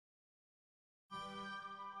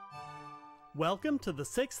Welcome to the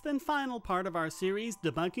sixth and final part of our series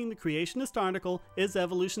debunking the creationist article, Is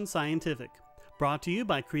Evolution Scientific? Brought to you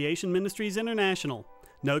by Creation Ministries International.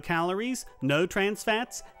 No calories, no trans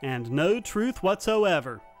fats, and no truth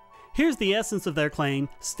whatsoever. Here's the essence of their claim,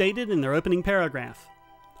 stated in their opening paragraph.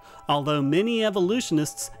 Although many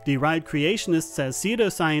evolutionists deride creationists as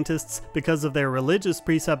pseudoscientists because of their religious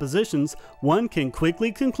presuppositions, one can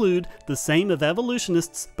quickly conclude the same of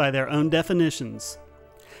evolutionists by their own definitions.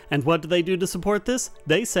 And what do they do to support this?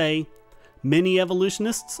 They say, many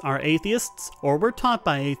evolutionists are atheists or were taught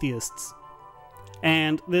by atheists.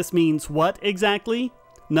 And this means what exactly?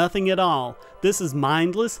 Nothing at all. This is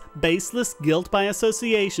mindless, baseless guilt by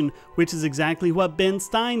association, which is exactly what Ben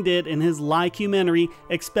Stein did in his Lycumentary,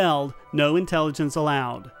 Expelled, No Intelligence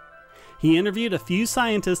Allowed. He interviewed a few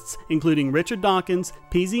scientists, including Richard Dawkins,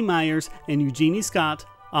 P.Z. Myers, and Eugenie Scott,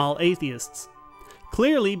 all atheists.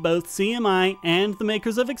 Clearly, both CMI and the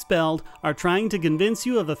makers of Expelled are trying to convince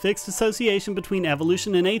you of a fixed association between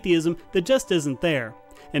evolution and atheism that just isn't there.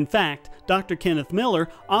 In fact, Dr. Kenneth Miller,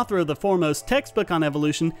 author of the foremost textbook on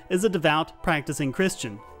evolution, is a devout, practicing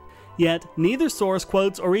Christian. Yet, neither source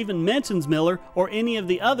quotes or even mentions Miller or any of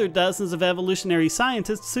the other dozens of evolutionary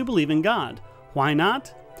scientists who believe in God. Why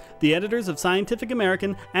not? The editors of Scientific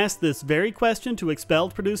American asked this very question to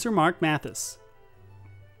Expelled producer Mark Mathis.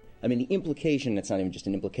 I mean, the implication, it's not even just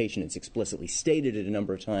an implication, it's explicitly stated it a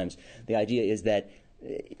number of times. The idea is that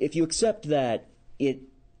if you accept that, it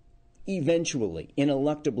eventually,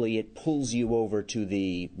 ineluctably, it pulls you over to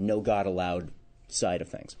the no God allowed side of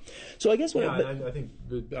things. So I guess what I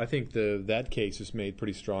think that case is made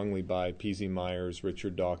pretty strongly by P.Z. Myers,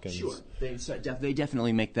 Richard Dawkins. Sure, they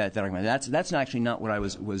definitely make that argument. That's actually not what I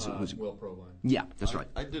was. Will Proline. Yeah, that's right.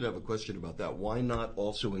 I did have a question about that. Why not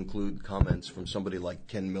also include comments from somebody like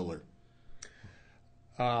Ken Miller,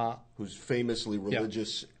 who's famously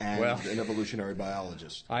religious and an evolutionary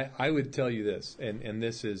biologist? I would tell you this, and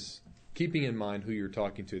this is keeping in mind who you're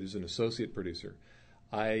talking to. This is an associate producer.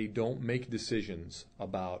 I don't make decisions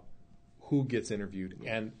about who gets interviewed,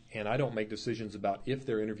 and I don't make decisions about if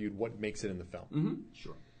they're interviewed, what makes it in the film. Mm-hmm.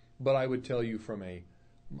 Sure. But I would tell you from a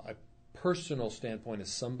personal standpoint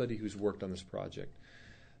as somebody who's worked on this project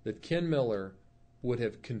that Ken Miller would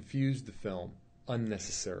have confused the film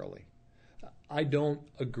unnecessarily. I don't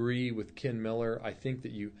agree with Ken Miller. I think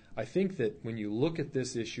that when you look at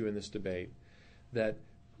this issue in this debate, that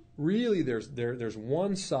really there's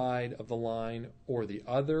one side of the line or the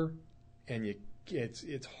other, and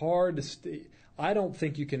it's hard to stay. I don't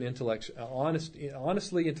think you can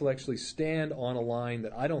honestly intellectually stand on a line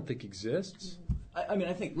that I don't think exists. I mean,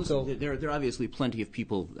 I think, listen, there are obviously plenty of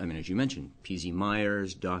people, I mean, as you mentioned, P.Z.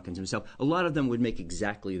 Myers, Dawkins himself, a lot of them would make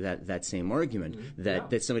exactly that same argument,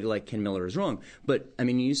 that somebody like Ken Miller is wrong. But, I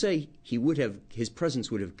mean, you say his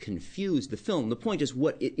presence would have confused the film. The point is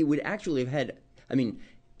what it would actually have had, I mean,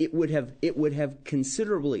 it would have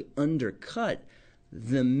considerably undercut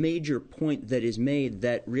the major point that is made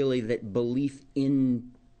that really that belief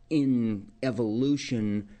in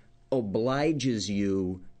evolution obliges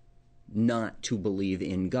you not to believe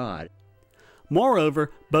in God.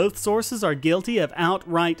 Moreover, both sources are guilty of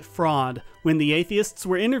outright fraud. When the atheists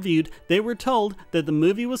were interviewed, they were told that the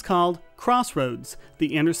movie was called Crossroads,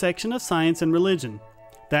 the intersection of science and religion.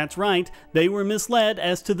 That's right, they were misled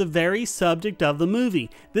as to the very subject of the movie.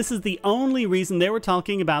 This is the only reason they were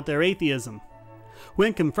talking about their atheism.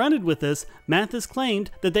 When confronted with this, Mathis claimed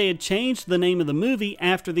that they had changed the name of the movie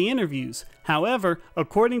after the interviews. However,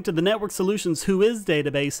 according to the Network Solutions Who Is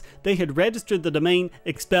database, they had registered the domain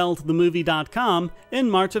expelledthemovie.com in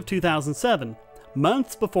March of 2007,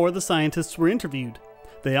 months before the scientists were interviewed.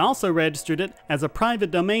 They also registered it as a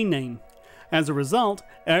private domain name. As a result,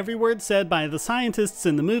 every word said by the scientists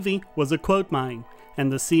in the movie was a quote mine,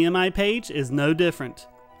 and the CMI page is no different.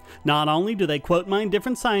 Not only do they quote mine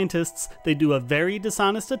different scientists, they do a very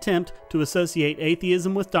dishonest attempt to associate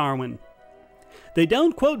atheism with Darwin. They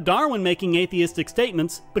don't quote Darwin making atheistic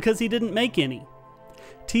statements because he didn't make any.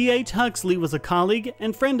 T.H. Huxley was a colleague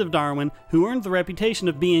and friend of Darwin who earned the reputation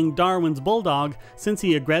of being Darwin's bulldog since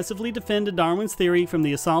he aggressively defended Darwin's theory from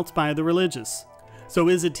the assaults by the religious. So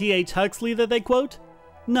is it T.H. Huxley that they quote?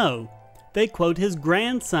 No. They quote his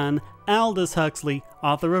grandson, Aldous Huxley,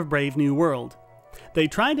 author of Brave New World. They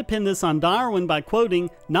tried to pin this on Darwin by quoting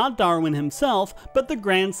not Darwin himself, but the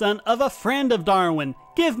grandson of a friend of Darwin.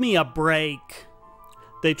 Give me a break.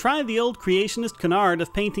 They tried the old creationist canard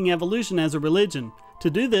of painting evolution as a religion. To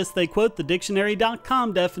do this, they quote the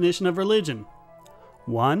dictionary.com definition of religion.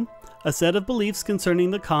 1. A set of beliefs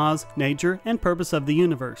concerning the cause, nature, and purpose of the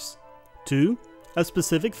universe. 2. A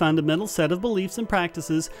specific fundamental set of beliefs and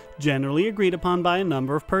practices generally agreed upon by a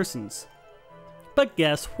number of persons. But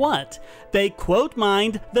guess what? They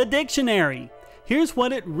quote-mined the dictionary. Here's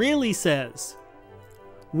what it really says.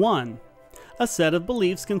 1. A set of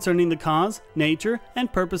beliefs concerning the cause, nature,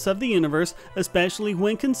 and purpose of the universe, especially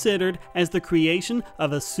when considered as the creation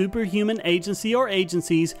of a superhuman agency or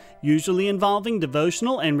agencies, usually involving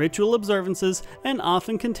devotional and ritual observances, and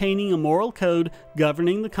often containing a moral code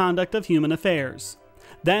governing the conduct of human affairs.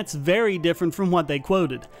 That's very different from what they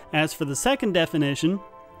quoted. As for the second definition,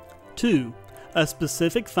 2. A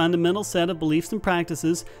specific fundamental set of beliefs and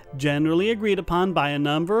practices generally agreed upon by a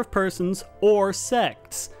number of persons or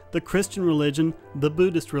sects, the Christian religion, the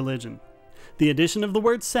Buddhist religion. The addition of the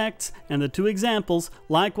word sects and the two examples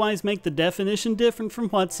likewise make the definition different from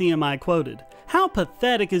what CMI quoted. How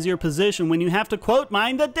pathetic is your position when you have to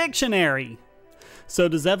quote-mine the dictionary? So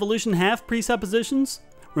does evolution have presuppositions?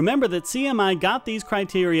 Remember that CMI got these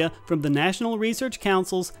criteria from the National Research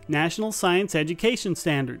Council's National Science Education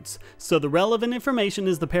Standards, so the relevant information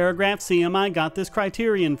is the paragraph CMI got this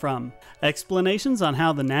criterion from. Explanations on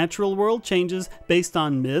how the natural world changes based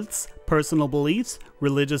on myths, personal beliefs,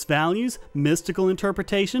 religious values, mystical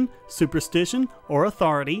interpretation, superstition, or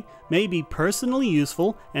authority may be personally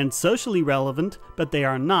useful and socially relevant, but they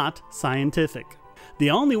are not scientific. The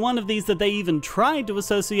only one of these that they even tried to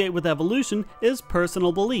associate with evolution is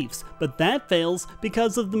personal beliefs, but that fails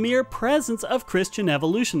because of the mere presence of Christian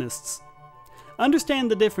evolutionists. Understand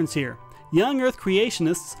the difference here. Young Earth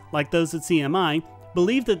creationists, like those at CMI,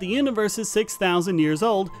 believe that the universe is 6,000 years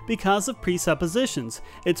old because of presuppositions.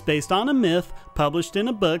 It's based on a myth published in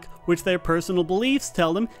a book which their personal beliefs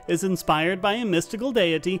tell them is inspired by a mystical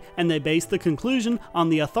deity, and they base the conclusion on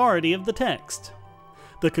the authority of the text.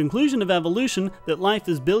 The conclusion of evolution, that life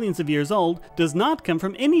is billions of years old, does not come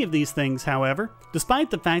from any of these things, however,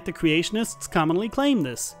 despite the fact that creationists commonly claim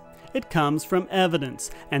this. It comes from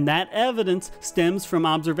evidence, and that evidence stems from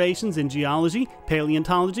observations in geology,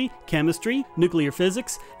 paleontology, chemistry, nuclear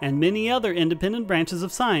physics, and many other independent branches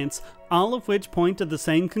of science, all of which point to the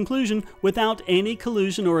same conclusion without any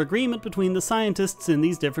collusion or agreement between the scientists in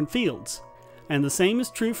these different fields. And the same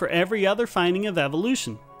is true for every other finding of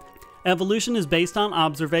evolution. Evolution is based on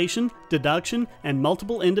observation, deduction, and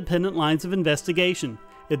multiple independent lines of investigation.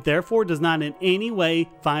 It therefore does not in any way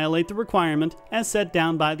violate the requirement as set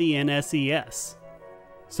down by the NSES.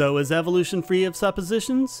 So is evolution free of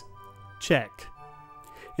suppositions? Check.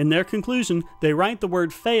 In their conclusion, they write the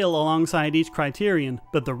word fail alongside each criterion,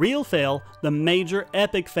 but the real fail, the major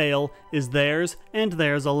epic fail, is theirs and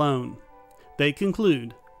theirs alone. They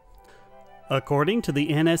conclude, according to the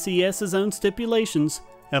NSES's own stipulations,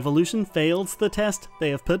 evolution fails the test they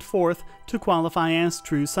have put forth to qualify as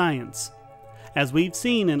true science. As we've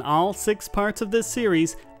seen in all 6 parts of this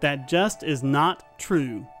series, that just is not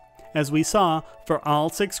true. As we saw, for all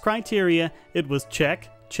 6 criteria, it was check,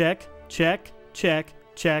 check, check, check,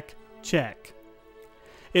 check, check.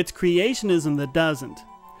 It's creationism that doesn't.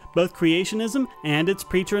 Both creationism and its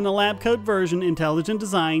preacher in a lab coat version, intelligent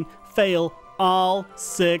design, fail all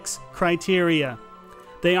 6 criteria.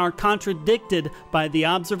 They are contradicted by the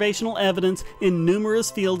observational evidence in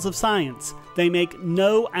numerous fields of science. They make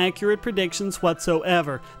no accurate predictions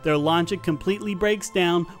whatsoever. Their logic completely breaks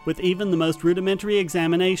down with even the most rudimentary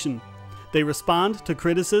examination. They respond to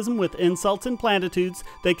criticism with insults and platitudes.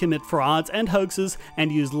 They commit frauds and hoaxes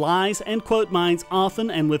and use lies and quote mines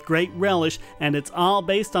often and with great relish, and it's all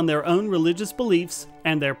based on their own religious beliefs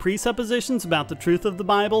and their presuppositions about the truth of the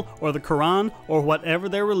Bible or the Quran or whatever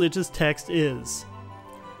their religious text is.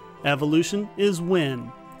 Evolution is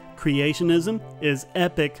win. Creationism is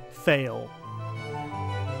epic fail.